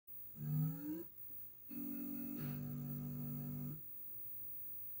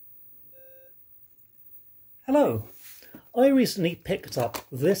Hello! I recently picked up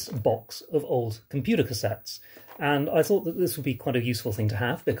this box of old computer cassettes, and I thought that this would be quite a useful thing to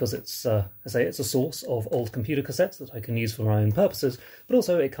have because it's, as I say, it's a source of old computer cassettes that I can use for my own purposes, but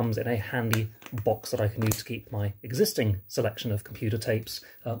also it comes in a handy box that I can use to keep my existing selection of computer tapes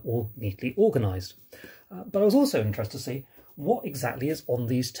all neatly organised. But I was also interested to see what exactly is on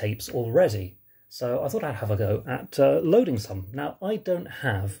these tapes already, so I thought I'd have a go at loading some. Now, I don't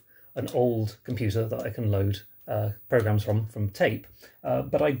have an old computer that I can load programs from tape,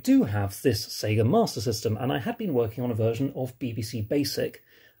 but I do have this Sega Master System, and I had been working on a version of BBC Basic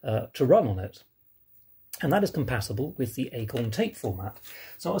to run on it, and that is compatible with the Acorn tape format.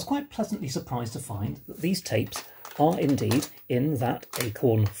 So I was quite pleasantly surprised to find that these tapes are indeed in that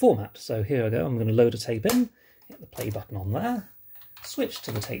Acorn format. So here I go, I'm going to load a tape in, hit the play button on there, switch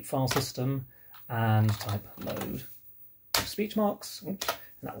to the tape file system, and type load speech marks. Oops.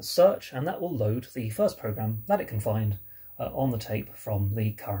 And that will search, and that will load the first program that it can find on the tape from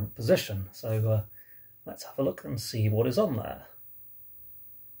the current position. So let's have a look and see what is on there.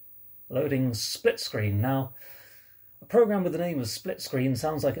 Loading split screen. Now, a program with the name of split screen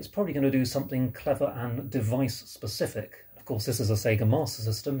sounds like it's probably going to do something clever and device specific. Of course, this is a Sega Master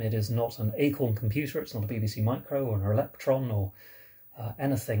System. It is not an Acorn computer. It's not a BBC Micro or an Electron or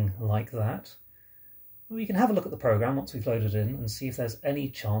anything like that. We can have a look at the program once we've loaded in and see if there's any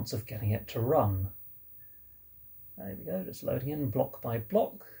chance of getting it to run. There we go, just loading in block by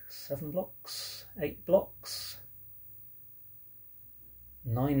block, 7 blocks, 8 blocks,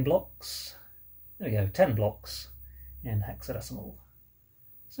 9 blocks, there we go, 10 blocks in hexadecimal.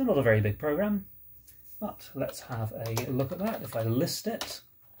 So not a very big program, but let's have a look at that. If I list it,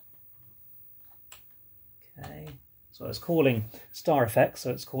 okay. So it's calling star effects, so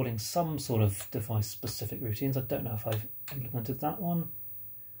it's calling some sort of device-specific routines. I don't know if I've implemented that one.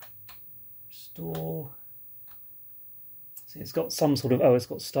 Store. See, it's got some sort of, it's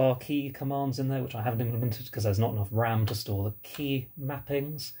got star key commands in there, which I haven't implemented because there's not enough RAM to store the key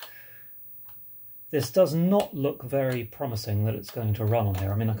mappings. This does not look very promising that it's going to run on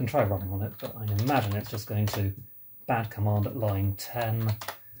here. I mean, I can try running on it, but I imagine it's just going to bad command at line 10.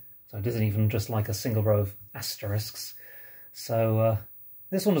 So it isn't even just like a single row of asterisks. So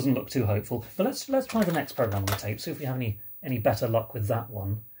this one doesn't look too hopeful. But let's try the next program on the tape, see if we have any better luck with that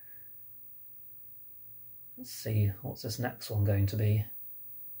one. Let's see, what's this next one going to be?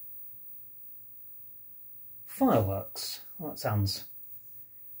 Fireworks. Well, that sounds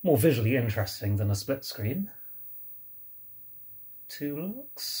more visually interesting than a split screen. 2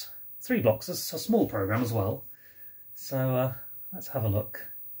 blocks, 3 blocks. It's a small program as well. So let's have a look.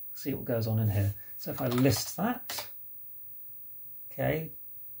 See what goes on in here. So if I list that, okay,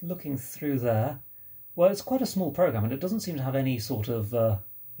 looking through there, well, it's quite a small program and it doesn't seem to have any sort of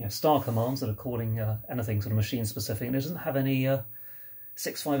star commands that are calling anything sort of machine specific, and it doesn't have any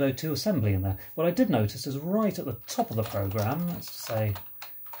 6502 assembly in there. What I did notice is right at the top of the program, let's say,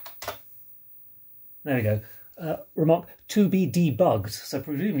 there we go, remark to be debugged. So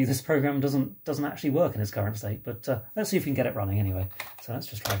presumably this program doesn't actually work in its current state, but let's see if we can get it running anyway. So let's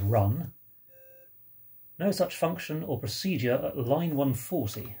just try run. No such function or procedure at line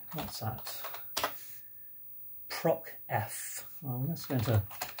 140. What's that? Proc F. Well, I'm going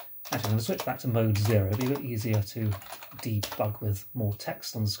to switch back to mode 0. It'll be a bit easier to debug with more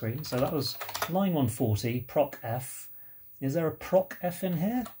text on the screen. So that was line 140, proc F. Is there a proc F in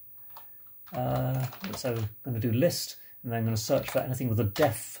here? So I'm going to do list, and then I'm going to search for anything with a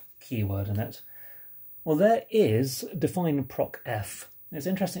def keyword in it. Well, there is define proc F. It's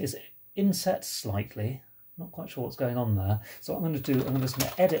interesting, it's inset slightly. Not quite sure what's going on there. So what I'm going to do, I'm just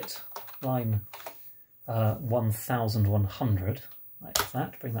going to edit line 1100, like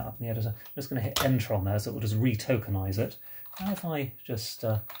that, bring that up in the editor. I'm just going to hit enter on there, so it will just re-tokenize it. And if I just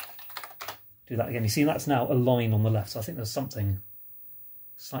do that again, you see that's now a line on the left, so I think there's something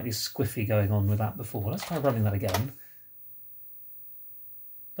slightly squiffy going on with that before. Let's try running that again.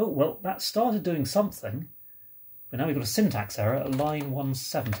 Oh, well, that started doing something, but now we've got a syntax error at line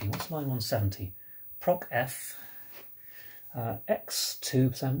 170. What's line 170? Proc F, x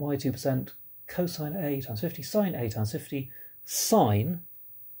 2%, y 2%, cosine A times 50, sine A times 50, sine,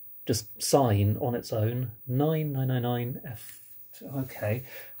 just sine on its own, 9999 F. Okay,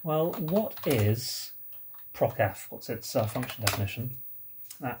 well, what is proc F? What's its function definition?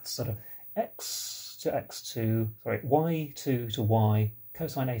 That's sort of x to x2, sorry, y2 to y,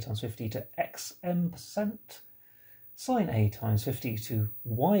 cosine A times 50 to xm%, sine A times 50 to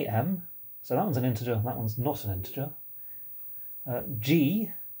ym, so that one's an integer, that one's not an integer,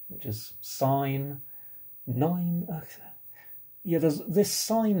 g, which is sine 9, Yeah, there's this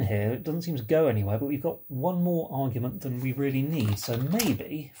sign here. It doesn't seem to go anywhere, but we've got one more argument than we really need. So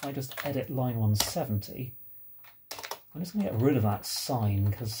maybe if I just edit line 170, I'm just going to get rid of that sign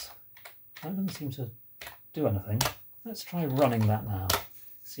because that doesn't seem to do anything. Let's try running that now,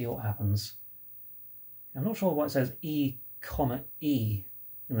 see what happens. I'm not sure why it says E, E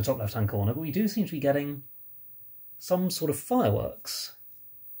in the top left-hand corner, but we do seem to be getting some sort of fireworks.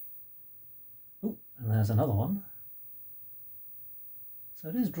 Oh, and there's another one. So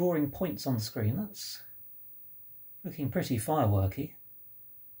it is drawing points on the screen. That's looking pretty fireworky.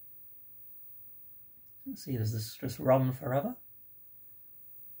 Let's see, does this just run forever?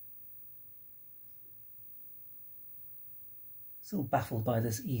 Still baffled by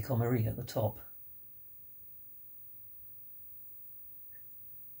this E, E at the top.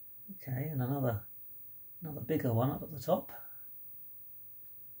 Okay, and another bigger one up at the top.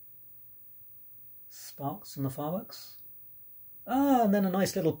 Sparks from the fireworks. Ah, and then a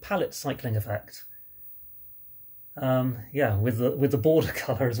nice little palette cycling effect. Yeah, with the border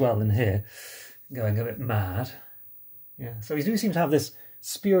colour as well in here, going a bit mad. Yeah, so we do seem to have this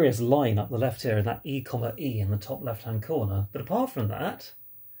spurious line up the left here, and that E, E in the top left-hand corner. But apart from that,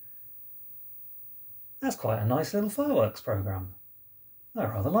 that's quite a nice little fireworks program. I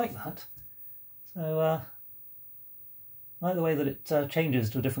rather like that. So, I like the way that it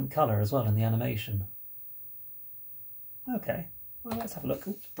changes to a different colour as well in the animation. Okay, well, let's have a look.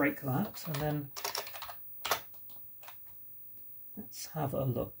 Oops, break that, and then let's have a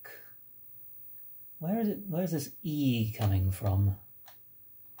look. Where is it? Where's this E coming from?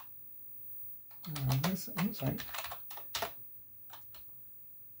 Sorry.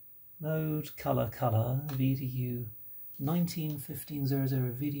 Node color VDU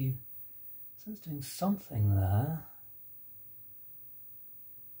 191500 VDU. So it's doing something there.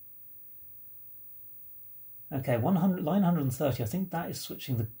 Okay, line 130, I think that is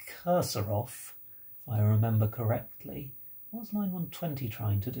switching the cursor off, if I remember correctly. What's line 120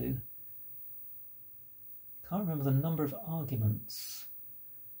 trying to do? Can't remember the number of arguments.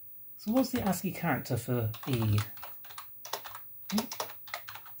 So what's the ASCII character for E?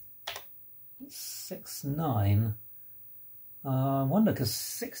 It's 69. I wonder, because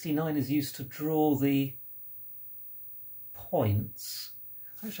 69 is used to draw the points.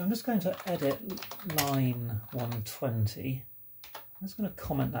 Actually, I'm just going to edit line 120. I'm just going to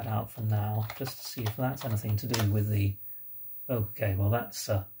comment that out for now, just to see if that's anything to do with the... Okay, well that's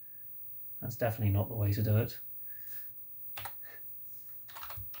definitely not the way to do it.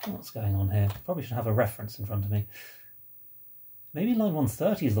 What's going on here? Probably should have a reference in front of me. Maybe line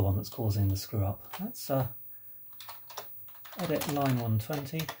 130 is the one that's causing the screw up. Let's edit line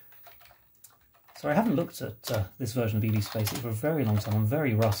 120. So I haven't looked at this version of BB Space for a very long time. I'm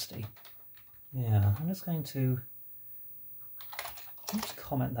very rusty. Yeah, I'm just going to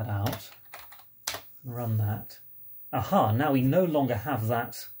comment that out and run that. Aha, now we no longer have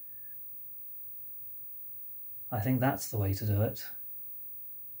that. I think that's the way to do it.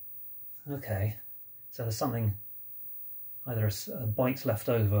 Okay, so there's something, either a byte left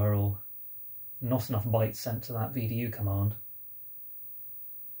over or not enough bytes sent to that VDU command.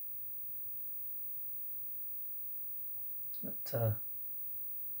 But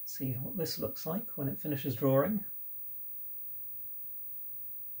see what this looks like when it finishes drawing.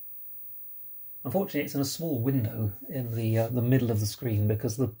 Unfortunately, it's in a small window in the middle of the screen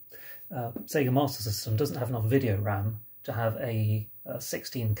because the Sega Master System doesn't have enough video RAM to have a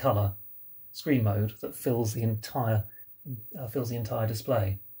 16 colour screen mode that fills the entire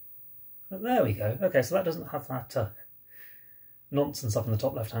display. But there we go. Okay, so that doesn't have that nonsense up in the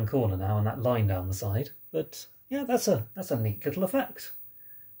top left-hand corner now and that line down the side. But yeah, that's a neat little effect.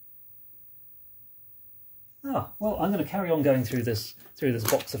 Ah, well, I'm going to carry on going through this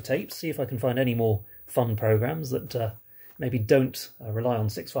box of tapes, see if I can find any more fun programs that maybe don't rely on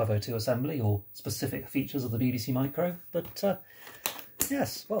 6502 assembly or specific features of the BBC Micro. But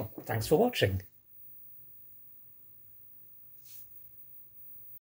yes, well, thanks for watching.